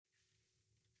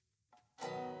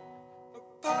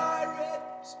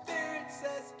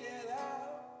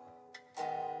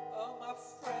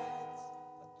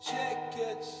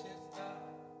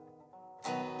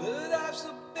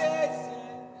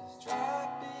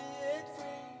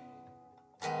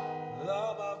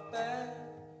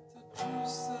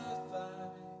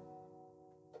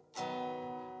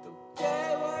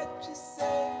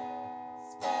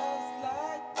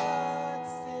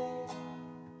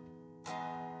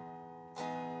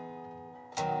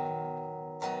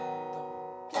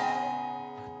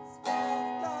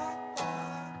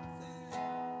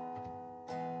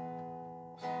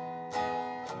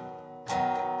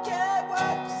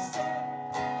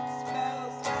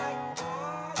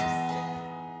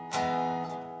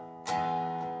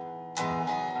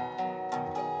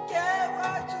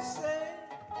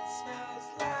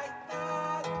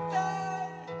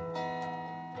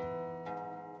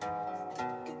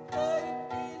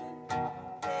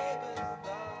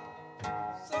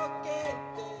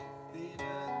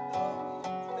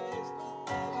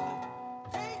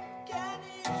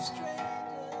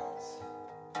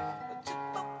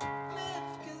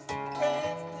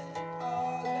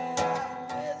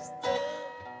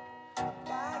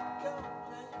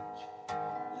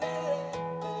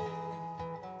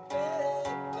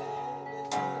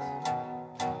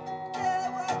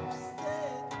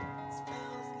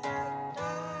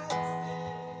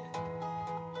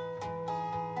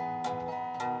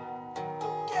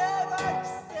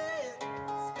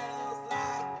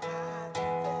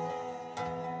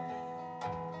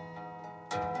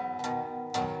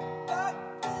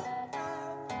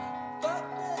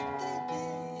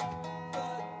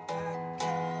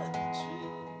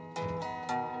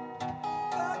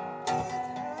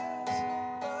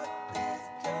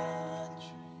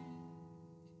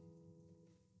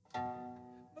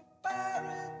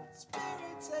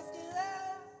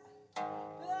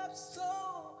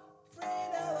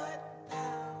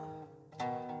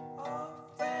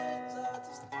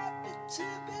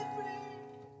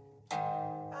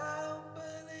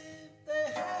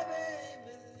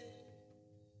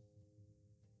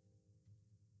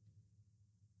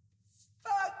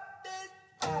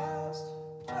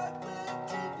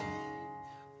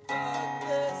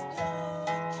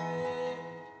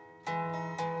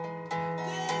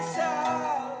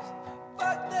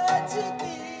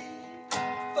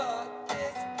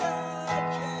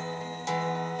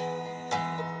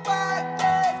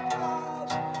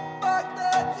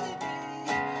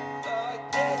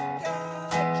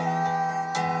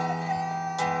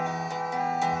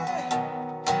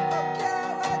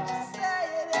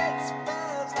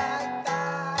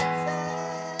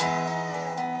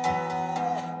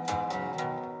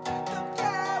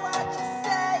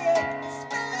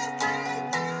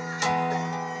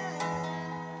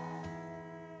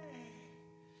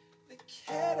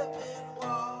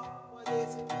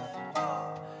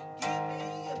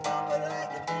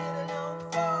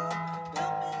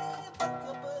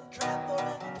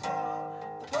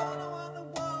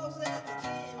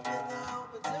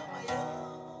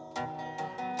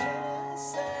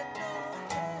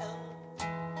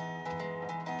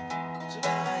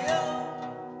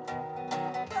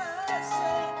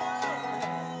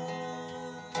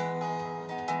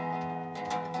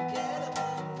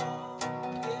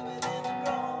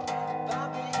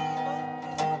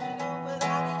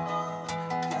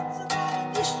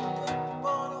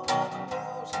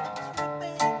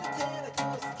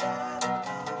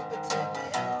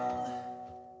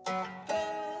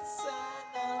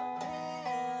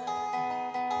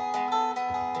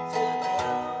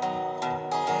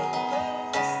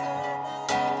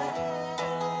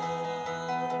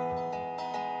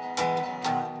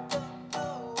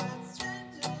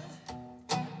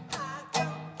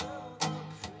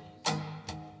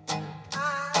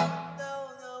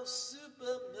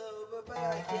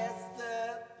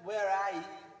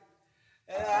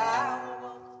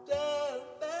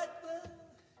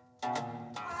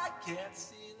Can't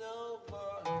see no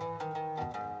more.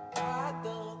 I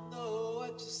don't know what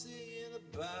you're singing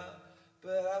about,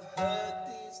 but I've heard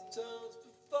these tones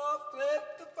before. Flip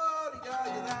the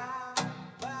bodyguard and I'm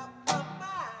my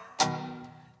mind,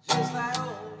 just like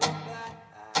old black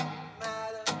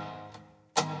matter.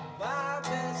 My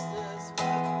business was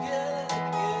to get the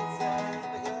kids and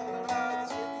the girl around the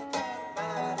city doesn't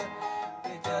matter,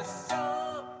 because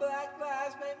some black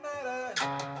lives may matter,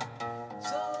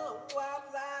 some white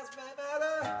lives may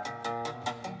matter.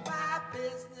 My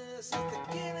business is to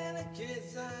get the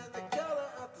kids and the color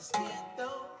of the skin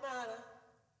don't matter,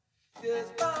 'cause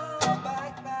some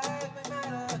black lives may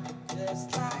matter,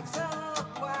 just like some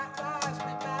white lives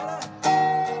may matter.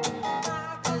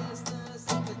 My business is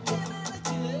to get the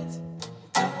kids, the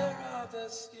color of the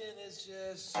skin is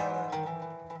just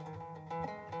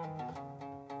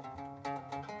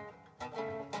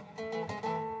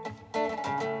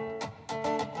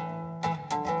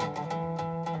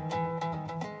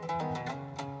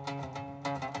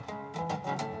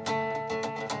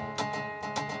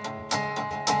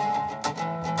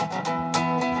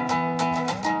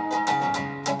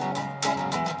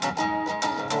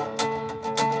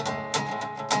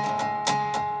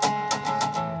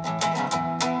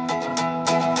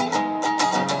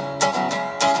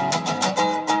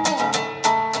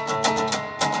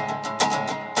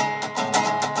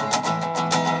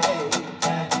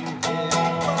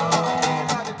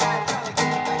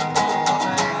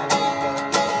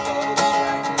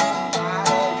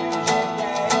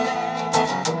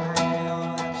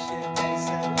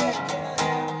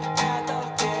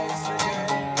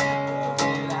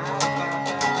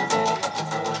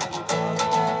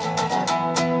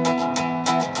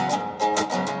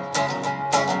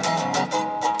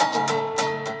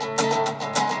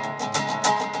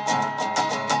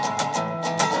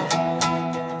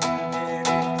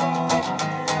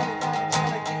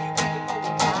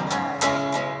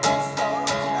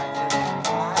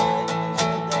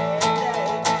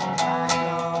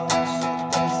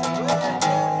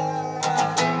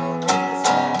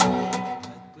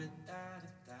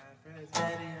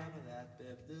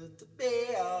to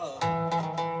be all.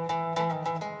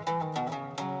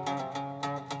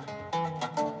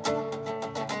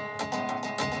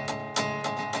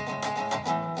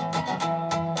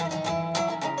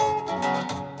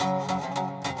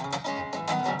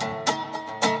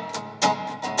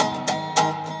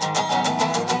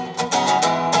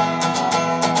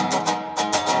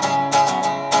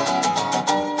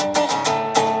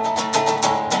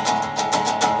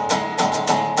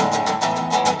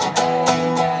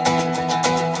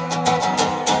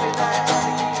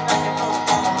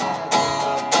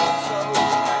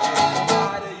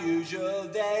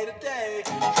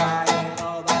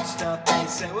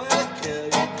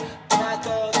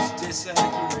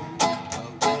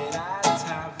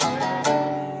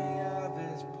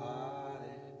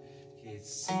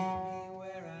 See me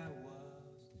where I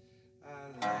was. I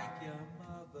like your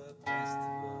mother best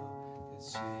of all,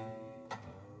 'cause she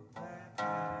all that I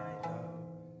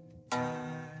know.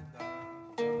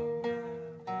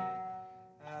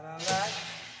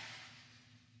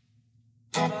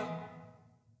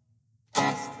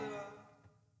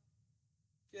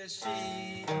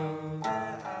 she knows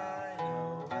that I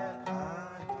know that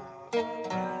I'm not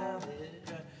around it.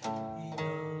 He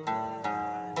knows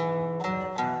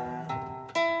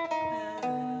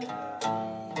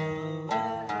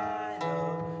that I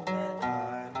know that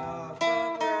I'm not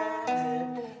from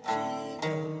around here. She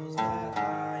knows that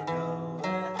I know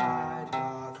that I'm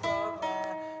not from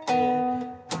around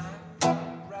here.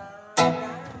 I'm not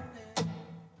around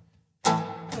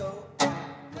here. No,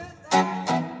 I'm without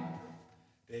you.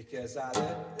 Because I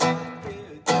look like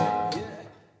you, yeah.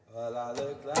 Well, I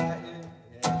look like you.